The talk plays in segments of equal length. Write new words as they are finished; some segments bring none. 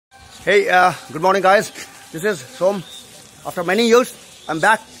Hey, good morning guys. This is Som. After many years, I'm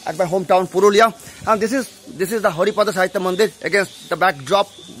back at my hometown Purulia, and this is the Haripada Sahitya Mandir against the backdrop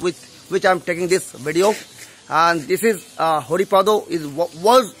with which I'm taking this video. And this is Haripada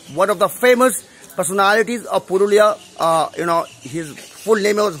was one of the famous personalities of Purulia. His full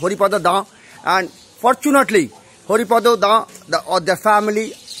name was Haripada Da, and fortunately, Haripada Da or their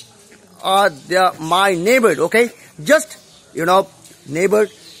family are my neighbor. Okay, just neighbor.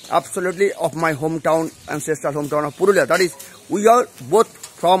 Absolutely of my hometown, ancestral hometown of Purulia. That is, we are both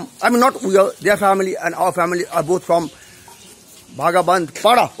from, not we are, their family and our family are both from Bhagaband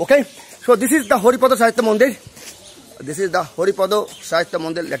Pada. Okay, so this is the Haripada Sahitya Mandir. This is the Haripada Sahitya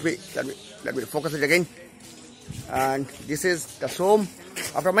Mandir. Let me focus it again. And this is the Som.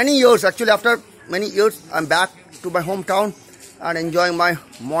 After many years, I'm back to my hometown and enjoying my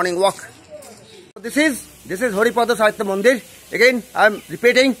morning walk. This is Haripada Sahitya Mandir. Again, I am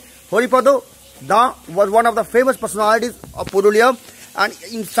repeating, Haripada Da was one of the famous personalities of Purulia, and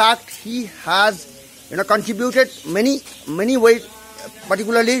in fact, he has contributed many ways.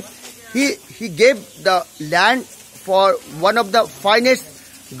 Particularly, he gave the land for one of the finest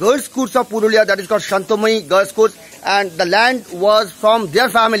girls' schools of Purulia, that is called Shantamani Girls' Schools, and the land was from their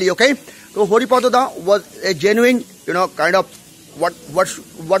family. Okay, so Haripada Da was a genuine, kind of what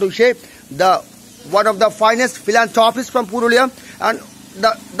we say, one of the finest philanthropists from Purulia. And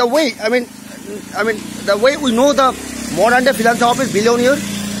the way the way we know the modern day philanthropist, billionaire,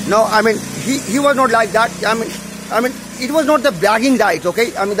 he was not like that. It was not the bragging rights. Okay,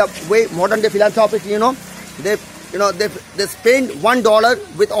 the way modern day philanthropists, they spend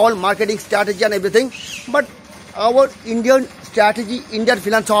 $1 with all marketing strategy and everything. But our Indian strategy, Indian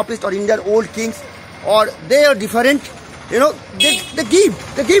philanthropists or Indian old kings, or they are different. They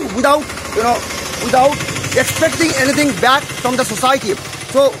give without expecting anything back from the society.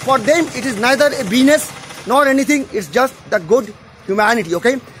 So for them, it is neither a business nor anything. It's just the good humanity.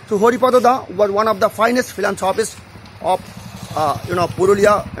 Okay. So Haripada Da was one of the finest philanthropists of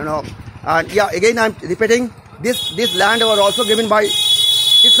Purulia. And yeah, again I'm repeating, this land was also given by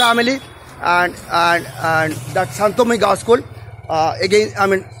his family, and that Shantamani Girls' School.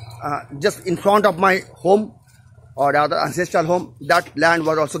 Again, just in front of my home, or rather ancestral home, that land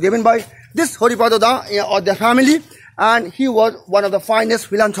was also given by this Haripada Da or their family, and he was one of the finest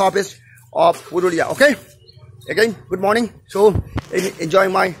philanthropists of Purulia. Okay, again, good morning. So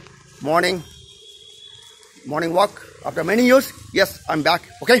enjoying my morning walk after many years. Yes, I'm back.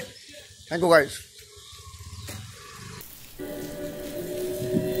 Okay, thank you guys.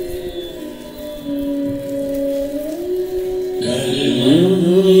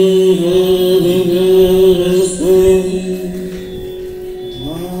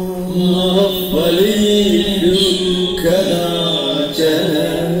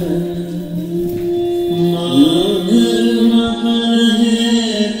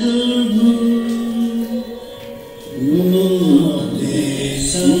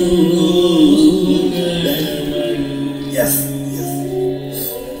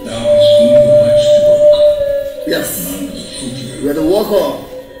 We are the worker.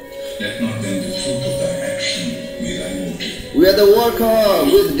 Let not then the fruit of thy action be thy motive. We are the worker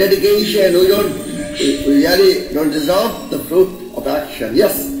with dedication. We really don't deserve the fruit of action.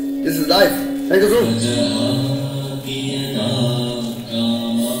 Yes, this is life. Thank you, sir.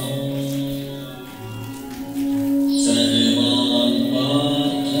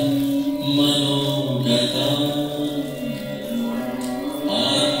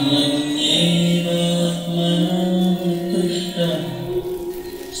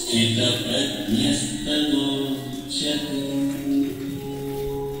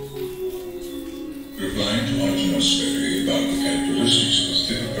 Replying to Arjuna's query about the characteristics of a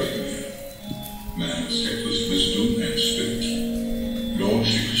sthita prajna, man's step was wisdom and spirit. Lord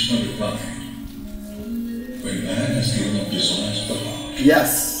Shri Krishna replied, when man has given up desires of the heart,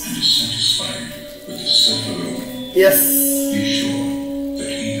 yes, and is satisfied with his self alone, yes, be sure that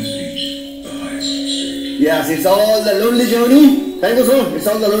he has reached the highest state. Yes, it's all the lonely journey. Thank you, sir. It's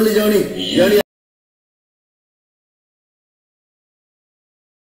all the lonely journey.